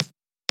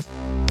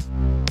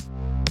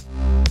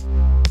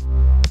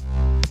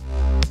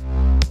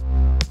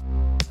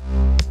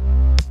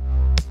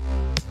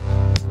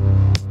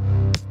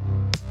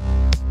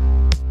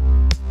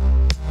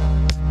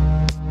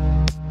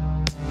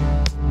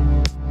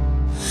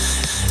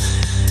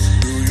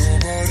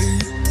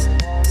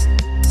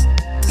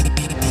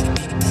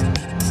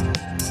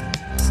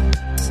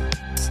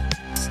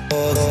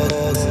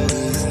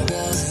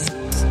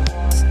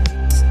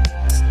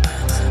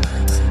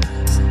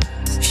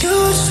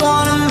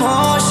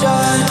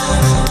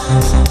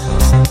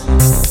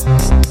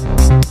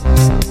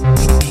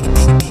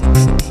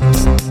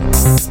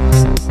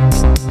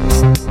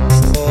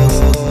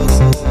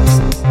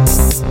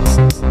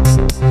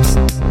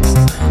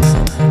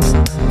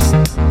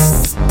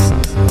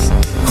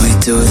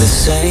do the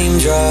same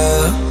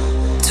drug.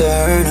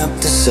 Turn up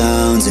the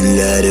sounds and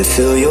let it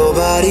fill your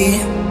body.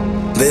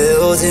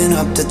 Building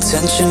up the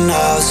tension,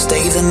 I'll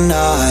stay the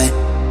night.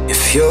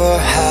 If you're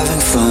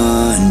having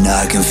fun,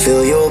 I can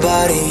feel your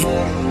body.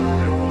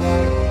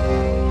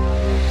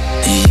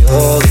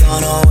 You're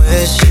gonna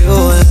wish you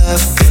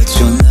left, but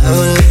you'll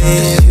never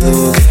leave. You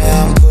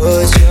can't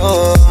put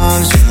your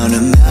arms around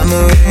a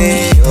memory.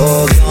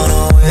 You're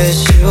gonna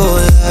wish you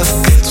left,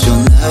 but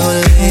you'll never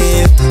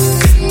leave.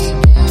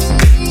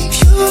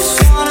 You just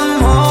want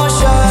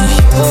emotion.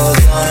 You're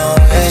gonna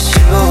wish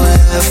you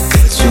left,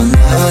 but you'll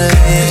never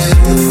leave.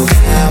 You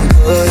can't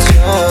put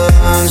your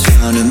arms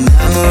around a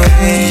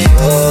memory.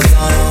 You're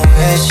gonna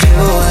wish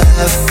you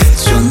left, but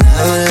you'll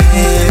never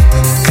leave.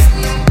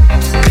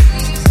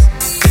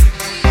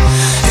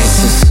 It's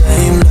the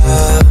same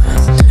love.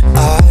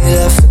 I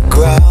left the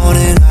ground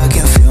and I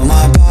can feel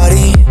my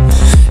body.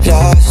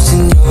 Lost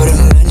in your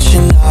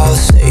dimension, I'll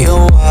stay a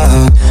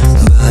while.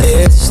 But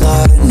it's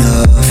not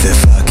enough if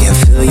I can't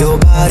feel your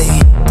body.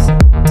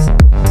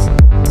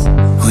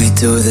 We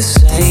do the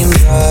same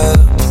drug.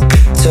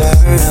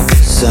 Turn up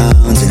the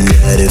sounds and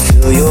let it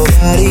fill your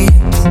body.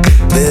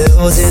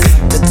 Building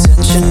up the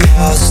tension,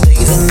 I'll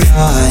stay the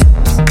night.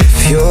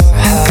 If you're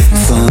having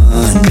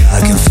fun, I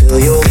can feel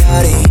your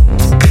body.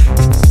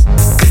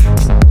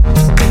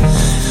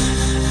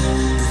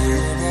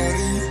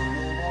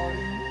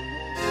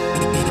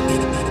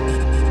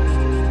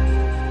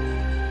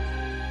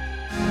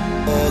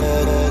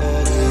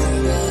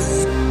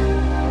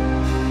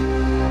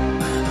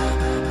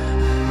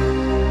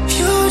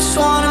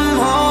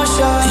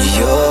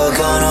 You're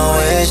gonna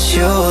wish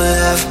you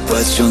left,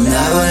 but you'll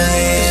never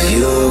leave.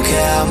 You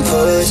can't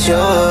put your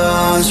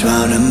arms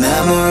around a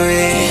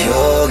memory.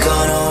 You're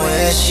gonna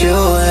wish you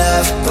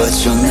left, but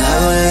you'll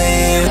never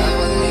leave.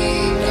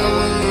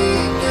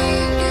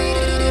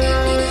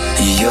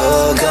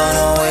 You're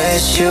gonna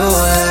wish you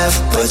left,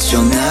 but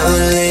you'll never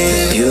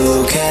leave. You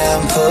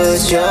can't put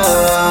your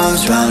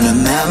arms around a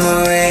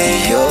memory.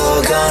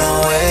 You're gonna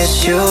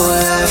wish you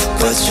left,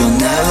 but you'll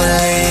never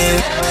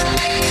leave.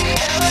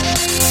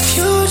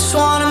 You just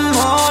want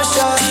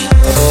emotion.